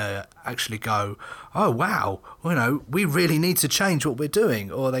EA are going to actually go, oh wow, you know, we really need to change what we're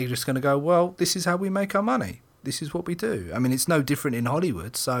doing? Or are they just going to go, well, this is how we make our money, this is what we do? I mean, it's no different in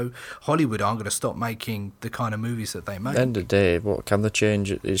Hollywood, so Hollywood aren't going to stop making the kind of movies that they make. At the end of the day, what can they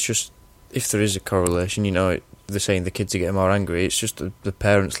change? It's just, if there is a correlation, you know, they're saying the kids are getting more angry, it's just the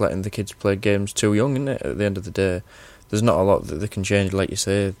parents letting the kids play games too young, isn't it? At the end of the day, there's not a lot that they can change. Like you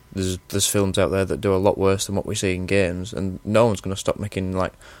say, there's films out there that do a lot worse than what we see in games, and no one's going to stop making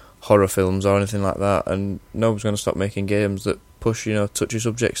like horror films or anything like that, and no one's going to stop making games that push, you know, touchy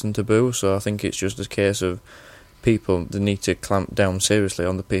subjects and taboo. So I think it's just a case of people, they need to clamp down seriously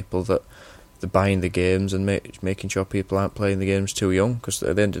on the people that they're buying the games and making sure people aren't playing the games too young, because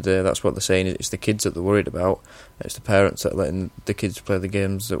at the end of the day, that's what they're saying, it's the kids that they're worried about, it's the parents that are letting the kids play the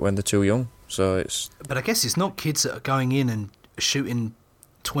games that when they're too young. So it's... But I guess it's not kids that are going in and shooting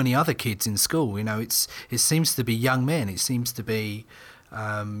 20 other kids in school, you know, it seems to be young men, it seems to be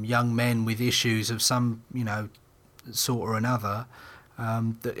young men with issues of some, you know, sort or another,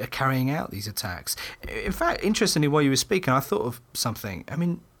 that are carrying out these attacks. In fact, interestingly, while you were speaking, I thought of something. I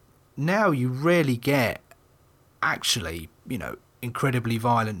mean, now you rarely get actually, you know, incredibly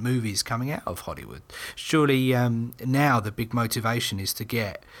violent movies coming out of Hollywood. Surely now the big motivation is to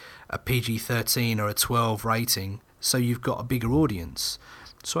get a PG-13 or a 12 rating, so you've got a bigger audience.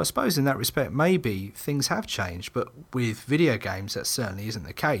 So I suppose in that respect, maybe things have changed, but with video games, that certainly isn't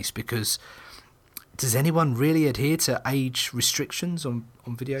the case, because does anyone really adhere to age restrictions on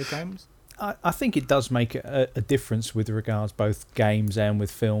video games? I think it does make a difference with regards both games and with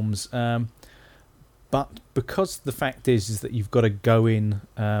films, but because the fact is that you've got to go in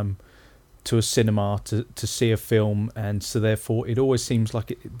to a cinema to see a film, and so therefore it always seems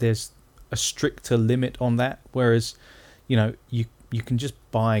like there's a stricter limit on that, whereas, you know, you can just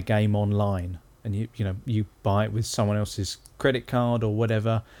buy a game online and you buy it with someone else's credit card or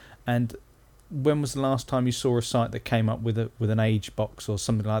whatever. And when was the last time you saw a site that came up with an age box or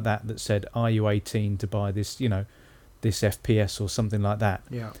something like that that said, are you 18 to buy this, you know, this FPS or something like that?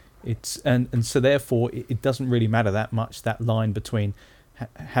 Yeah. It's and so therefore it doesn't really matter that much, that line between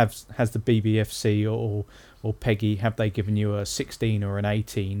has the BBFC or PEGI, have they given you a 16 or an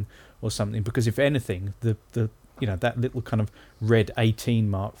 18 or something? Because if anything, the you know, that little kind of red 18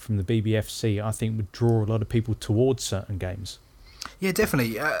 mark from the BBFC, I think, would draw a lot of people towards certain games. Yeah,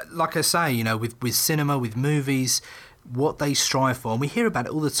 definitely. Like I say, you know, with cinema, with movies, what they strive for, and we hear about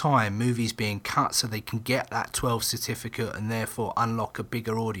it all the time, movies being cut so they can get that 12 certificate and therefore unlock a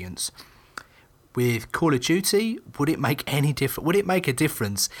bigger audience. With Call of Duty, would it make any difference? Would it make a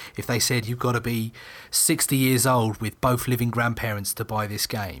difference if they said you've got to be 60 years old with both living grandparents to buy this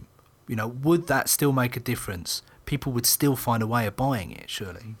game? You know, would that still make a difference? People would still find a way of buying it,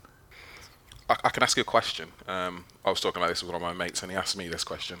 surely. I can ask you a question. I was talking about this with one of my mates, and he asked me this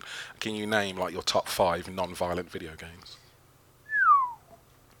question. Can you name like your top 5 non-violent video games?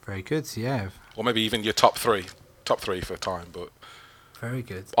 Very good, yeah. Or maybe even your top 3 for time, but... Very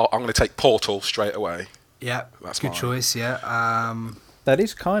good. I'm going to take Portal straight away. Yeah, that's good mine. choice, yeah. That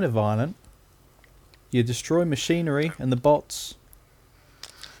is kind of violent. You destroy machinery and the bots.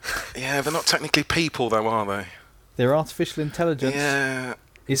 Yeah, they're not technically people though, are they? They're artificial intelligence. Yeah.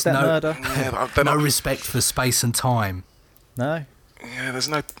 Is that murder? Yeah, no respect for space and time. No. Yeah, there's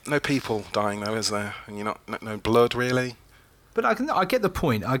no people dying though, is there? And you're not no blood really. But I get the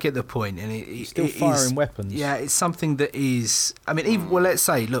point. And it still firing weapons. Yeah, it's something that is. I mean, even let's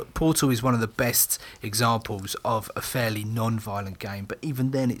say, look, Portal is one of the best examples of a fairly non-violent game, but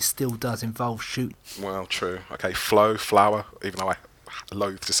even then, it still does involve shooting. Well, true. Okay, Flower. Even though I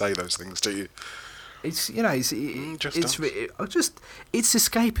loathe to say those things to you. It's it's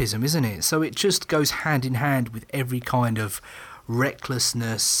escapism, isn't it? So it just goes hand in hand with every kind of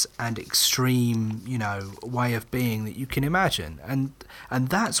recklessness and extreme, way of being that you can imagine, and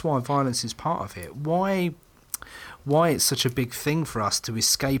that's why violence is part of it. Why it's such a big thing for us to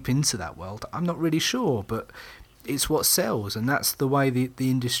escape into that world, I'm not really sure, but it's what sells, and that's the way the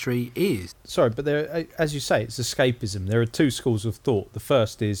industry is. Sorry, but there, as you say, it's escapism. There are two schools of thought. The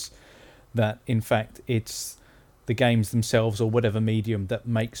first is that, in fact, it's the games themselves or whatever medium that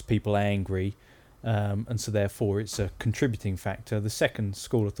makes people angry, and so therefore it's a contributing factor. The second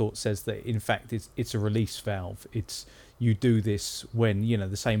school of thought says that, in fact, it's a release valve. It's you do this when,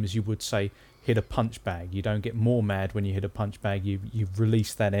 the same as you would say hit a punch bag. You don't get more mad when you hit a punch bag. You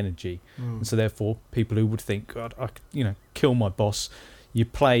release that energy, and so therefore people who would think, God, kill my boss. You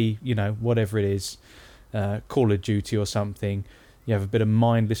play, whatever it is, Call of Duty or something. You have a bit of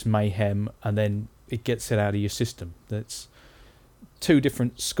mindless mayhem, and then it gets it out of your system. That's two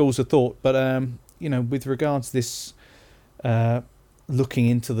different schools of thought. But with regards to this, looking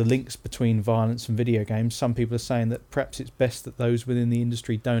into the links between violence and video games, some people are saying that perhaps it's best that those within the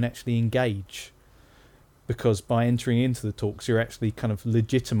industry don't actually engage, because by entering into the talks, you're actually kind of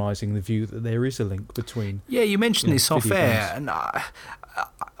legitimising the view that there is a link between. Yeah, you mentioned this off air, and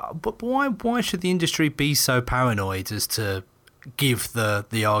but why should the industry be so paranoid as to give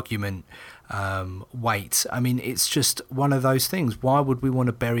the argument weight? I mean, it's just one of those things. Why would we want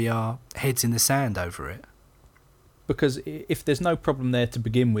to bury our heads in the sand over it? Because if there's no problem there to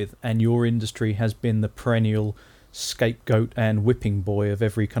begin with, and your industry has been the perennial scapegoat and whipping boy of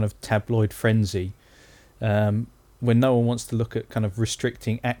every kind of tabloid frenzy, when no one wants to look at kind of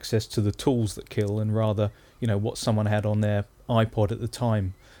restricting access to the tools that kill, and rather, what someone had on their iPod at the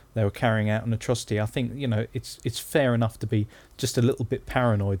time, they were carrying out an atrocity. I think, it's fair enough to be just a little bit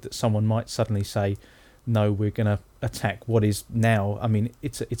paranoid that someone might suddenly say, no, we're going to attack what is now, I mean,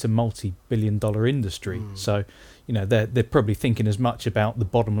 it's a multi-billion-dollar industry. So, they're probably thinking as much about the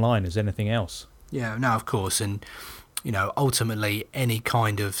bottom line as anything else. Yeah, no, of course. And, ultimately any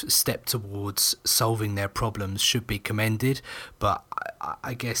kind of step towards solving their problems should be commended. But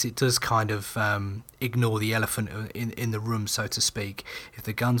I guess it does kind of ignore the elephant in the room, so to speak. If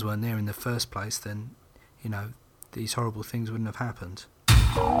the guns weren't there in the first place, then, these horrible things wouldn't have happened.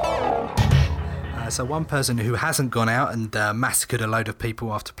 So one person who hasn't gone out and massacred a load of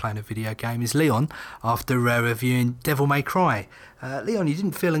people after playing a video game is Leon, after reviewing Devil May Cry. Leon, you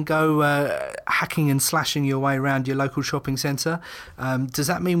didn't feel and go hacking and slashing your way around your local shopping centre. Does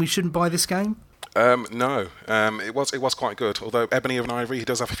that mean we shouldn't buy this game? No, it was quite good. Although Ebony of Ivory, he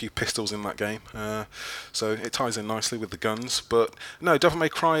does have a few pistols in that game, so it ties in nicely with the guns. But no, Devil May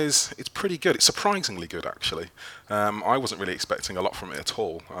Cry it's pretty good. It's surprisingly good, actually. I wasn't really expecting a lot from it at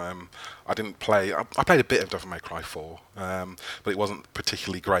all. I didn't play. I played a bit of Devil May Cry 4, but it wasn't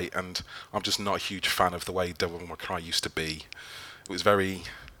particularly great. And I'm just not a huge fan of the way Devil May Cry used to be. It was very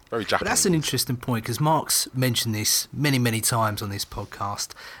Japanese. But that's an interesting point, because Mark's mentioned this many times on this podcast.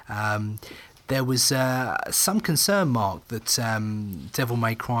 There was some concern, Mark, that Devil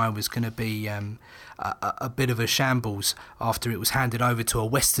May Cry was going to be a bit of a shambles after it was handed over to a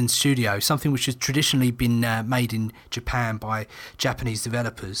Western studio, something which has traditionally been made in Japan by Japanese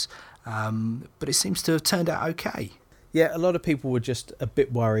developers. But it seems to have turned out okay. Yeah, a lot of people were just a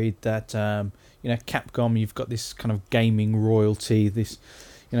bit worried that, Capcom, you've got this kind of gaming royalty, this,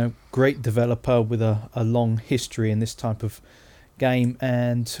 great developer with a long history in this type of game,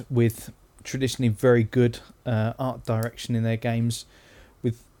 and with traditionally very good art direction in their games.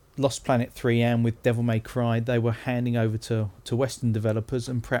 With Lost Planet 3 and with Devil May Cry, they were handing over to Western developers,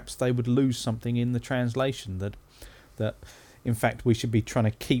 and perhaps they would lose something in the translation, that in fact we should be trying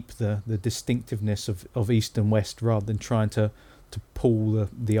to keep the distinctiveness of East and West, rather than trying to pull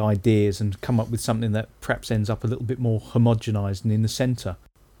the ideas and come up with something that perhaps ends up a little bit more homogenised and in the centre.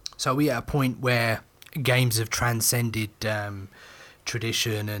 So are we at a point where games have transcended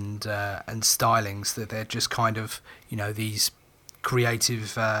tradition and stylings, that they're just kind of, these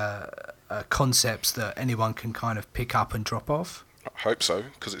creative concepts that anyone can kind of pick up and drop off? I hope so,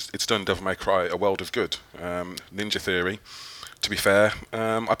 because it's done Devil May Cry a world of good. Ninja Theory, to be fair,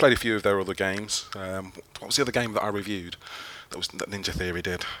 I played a few of their other games. What was the other game that I reviewed that Ninja Theory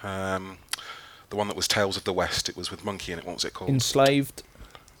did? The one that was Tales of the West. It was with Monkey in it. What was it called? Enslaved,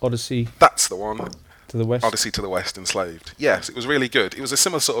 Odyssey. That's the one. To the West. Odyssey to the West, Enslaved. Yes, it was really good. It was a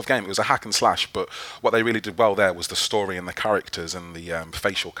similar sort of game. It was a hack and slash, but what they really did well there was the story and the characters and the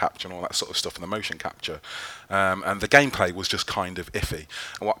facial capture and all that sort of stuff, and the motion capture. And the gameplay was just kind of iffy.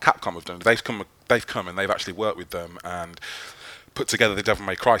 And what Capcom have done, they've come and they've actually worked with them and put together the Devil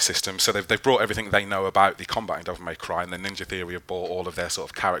May Cry system. So they've brought everything they know about the combat in Devil May Cry, and then Ninja Theory have brought all of their sort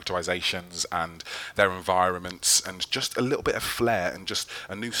of characterizations and their environments and just a little bit of flair and just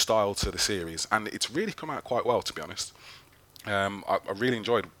a new style to the series. And it's really come out quite well, to be honest. I really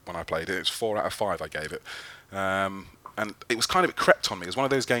enjoyed when I played it. It was 4 out of 5 I gave it. And it was kind of, it crept on me. It was one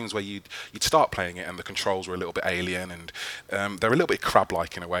of those games where you'd start playing it and the controls were a little bit alien, and they're a little bit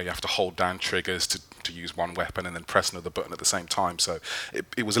crab-like in a way. You have to hold down triggers to use one weapon and then press another button at the same time. So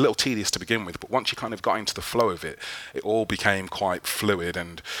it was a little tedious to begin with, but once you kind of got into the flow of it, it all became quite fluid,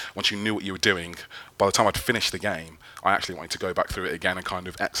 and once you knew what you were doing, by the time I'd finished the game, I actually wanted to go back through it again and kind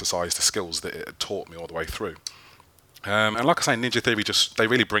of exercise the skills that it had taught me all the way through. And like I say, Ninja Theory they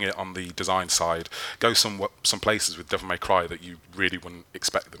really bring it on the design side. Go some places with Devil May Cry that you really wouldn't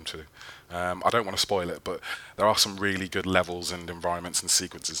expect them to. I don't want to spoil it, but there are some really good levels and environments and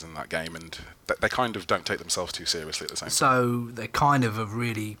sequences in that game, and they kind of don't take themselves too seriously at the same time. So they kind of have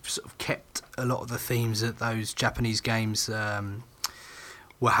really sort of kept a lot of the themes that those Japanese games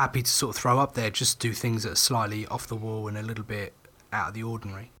were happy to sort of throw up there, just do things that are slightly off the wall and a little bit out of the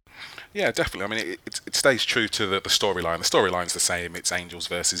ordinary. Yeah, definitely. I mean, it stays true to the storyline. The storyline's the same. It's angels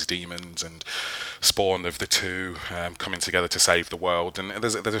versus demons and spawn of the two coming together to save the world. And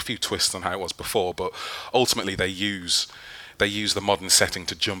there's a few twists on how it was before, but ultimately they use the modern setting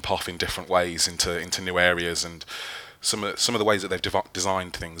to jump off in different ways into new areas. And some of the ways that they've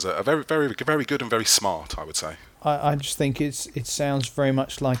designed things are very, very, very good and very smart, I would say. I just think it sounds very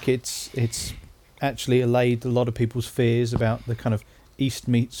much like it's actually allayed a lot of people's fears about the kind of East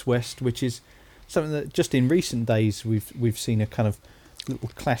meets West, which is something that just in recent days we've seen a kind of little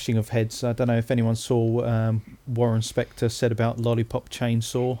clashing of heads. I don't know if anyone saw Warren Spector said about Lollipop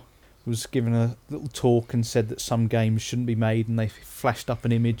Chainsaw. He was given a little talk and said that some games shouldn't be made, and they flashed up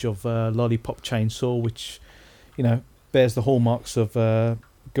an image of Lollipop Chainsaw, which, you know, bears the hallmarks of Goichi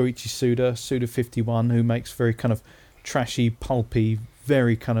Suda51, who makes very kind of trashy, pulpy,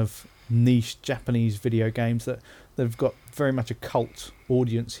 very kind of niche Japanese video games that have got very much a cult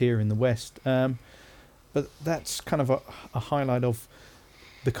audience here in the West. But that's kind of a highlight of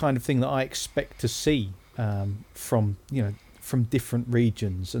the kind of thing that I expect to see from different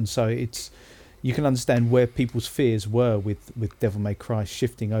regions. And so you can understand where people's fears were with Devil May Cry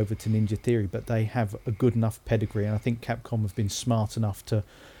shifting over to Ninja Theory, but they have a good enough pedigree, and I think Capcom have been smart enough to,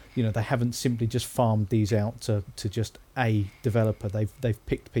 you know, they haven't simply just farmed these out to just a developer. They've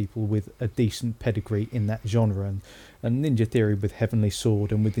picked people with a decent pedigree in that genre, and Ninja Theory with Heavenly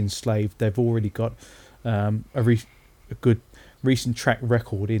Sword and with Enslaved, they've already got a good recent track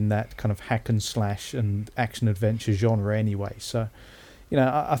record in that kind of hack and slash and action adventure genre anyway. So, you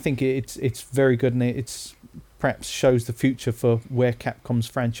know, I think it's very good, and it's perhaps shows the future for where Capcom's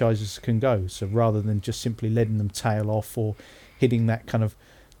franchises can go. So rather than just simply letting them tail off or hitting that kind of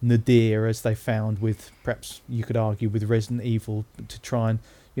nadir as they found with, perhaps you could argue, with Resident Evil, to try and,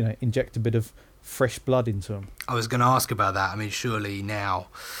 you know, inject a bit of fresh blood into them. I was going to ask about that. I mean, surely now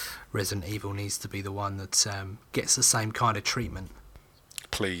Resident Evil needs to be the one that gets the same kind of treatment.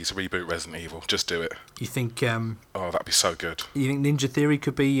 Please reboot Resident Evil. Just do it. You think? Oh, that'd be so good. You think Ninja Theory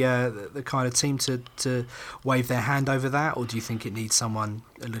could be the kind of team to wave their hand over that, or do you think it needs someone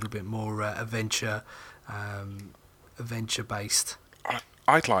a little bit more adventure based?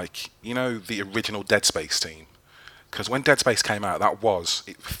 I'd like, you know, the original Dead Space team, because when Dead Space came out,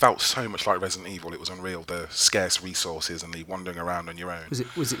 it felt so much like Resident Evil. It was unreal, the scarce resources and the wandering around on your own. Was it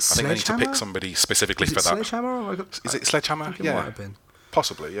I think they need to Sledgehammer? pick somebody specifically for that. Sledgehammer? Is it Sledgehammer? I think it Yeah, might have been.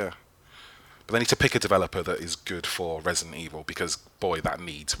 possibly, yeah. But they need to pick a developer that is good for Resident Evil, because boy, that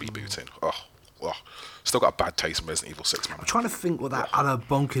needs rebooting. Oh, still got a bad taste in Resident Evil 6, man. I'm trying to think what that other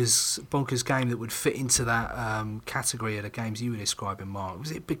bonkers game that would fit into that category of the games you were describing, Mark.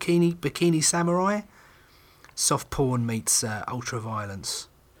 Was it Bikini Samurai? Soft porn meets ultra violence.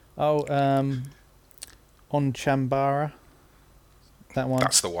 Oh, on Chambara, that one.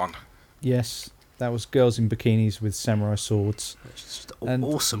 That's the one. Yes, that was girls in bikinis with samurai swords. It's just an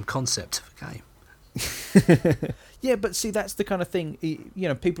awesome concept of a game. Yeah, but see, that's the kind of thing, you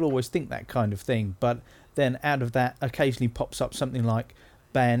know, people always think that kind of thing, but then out of that occasionally pops up something like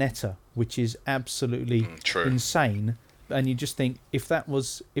Bayonetta, which is absolutely insane, and you just think, if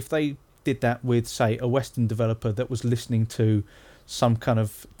they did that with, say, a Western developer that was listening to some kind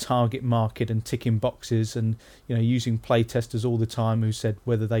of target market and ticking boxes and, you know, using playtesters all the time who said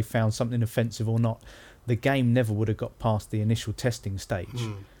whether they found something offensive or not, the game never would have got past the initial testing stage.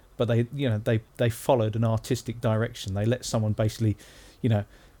 But they followed an artistic direction. They let someone basically, you know,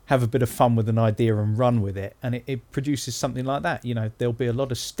 have a bit of fun with an idea and run with it, and it produces something like that. You know, there'll be a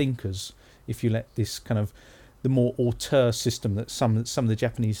lot of stinkers if you let this kind of the more auteur system that some of the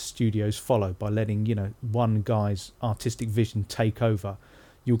Japanese studios follow by letting, you know, one guy's artistic vision take over.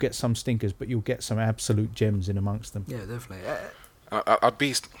 You'll get some stinkers, but you'll get some absolute gems in amongst them. Yeah, definitely.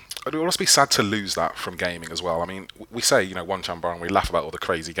 I'd almost be sad to lose that from gaming as well. I mean, we say, you know, one Chambara, and we laugh about all the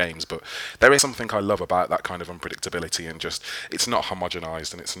crazy games, but there is something I love about that kind of unpredictability, and just, it's not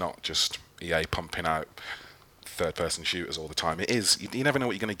homogenized, and it's not just EA pumping out third-person shooters all the time. It is, you never know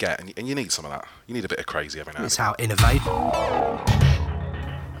what you're going to get, and you need some of that. You need a bit of crazy every now and It's then. how innovate.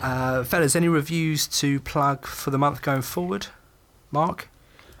 Fellas, any reviews to plug for the month going forward? Mark?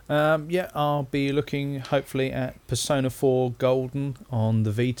 Yeah, I'll be looking hopefully at Persona 4 Golden on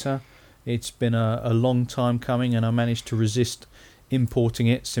the Vita. It's been a long time coming, and I managed to resist importing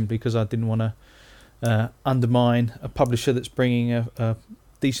it simply because I didn't want to undermine a publisher that's bringing a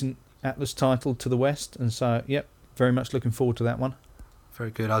decent Atlas title to the West. And so, yep, very much looking forward to that one. Very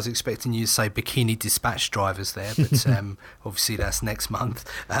good. I was expecting you to say Bikini Dispatch Drivers there, but obviously that's next month.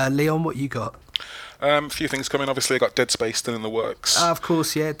 Leon, what you got? A few things coming. Obviously, I got Dead Space still in the works. Of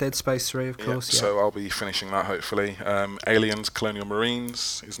course, yeah. Dead Space 3, of course. Yeah. So I'll be finishing that hopefully. Aliens: Colonial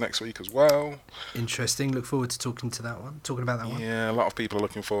Marines is next week as well. Interesting. Look forward to talking about that one. Yeah, a lot of people are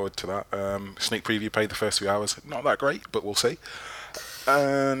looking forward to that. Sneak preview played the first few hours. Not that great, but we'll see.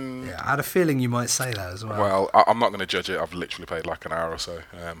 Yeah, I had a feeling you might say that as well. Well, I'm not going to judge it. I've literally played like an hour or so,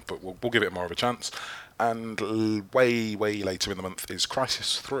 but we'll give it more of a chance. And way later in the month is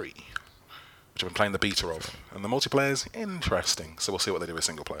Crysis 3, which I've been playing the beta of, and the multiplayer's interesting. So we'll see what they do with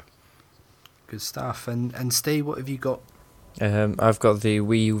single player. Good stuff. And Steve, what have you got? I've got the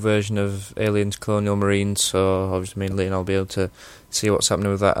Wii U version of Aliens Colonial Marines, so obviously me and Leon will be able to see what's happening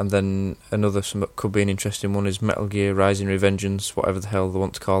with that. And then another could be an interesting one is Metal Gear Rising Revengeance, whatever the hell they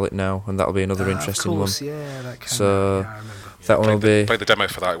want to call it now, and that'll be another interesting of course, one. Yeah, that came so out. Yeah, I remember. that one will be. Played the demo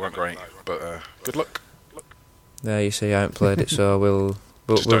for that. It weren't great, but good luck. There, you see, I haven't played it, so we'll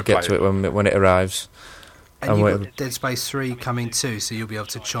get to it when it arrives. And you've got Dead Space 3 coming too, so you'll be able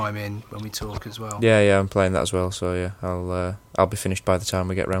to chime in when we talk as well. Yeah, I'm playing that as well, so yeah, I'll be finished by the time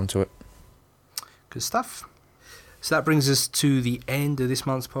we get round to it. Good stuff. So that brings us to the end of this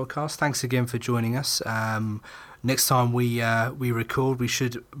month's podcast. Thanks again for joining us. Next time we record, we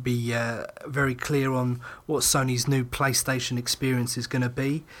should be very clear on what Sony's new PlayStation experience is going to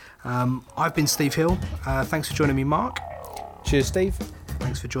be. I've been Steve Hill. Thanks for joining me, Mark. Cheers, Steve.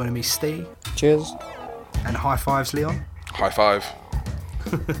 Thanks for joining me, Steve. Cheers. And high fives, Leon. High five.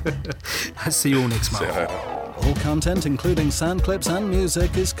 See you all next month. See you later. All content, including sound clips and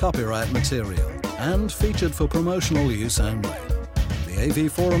music, is copyright material and featured for promotional use only. The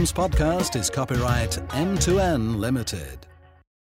AV Forums podcast is copyright M2N Limited.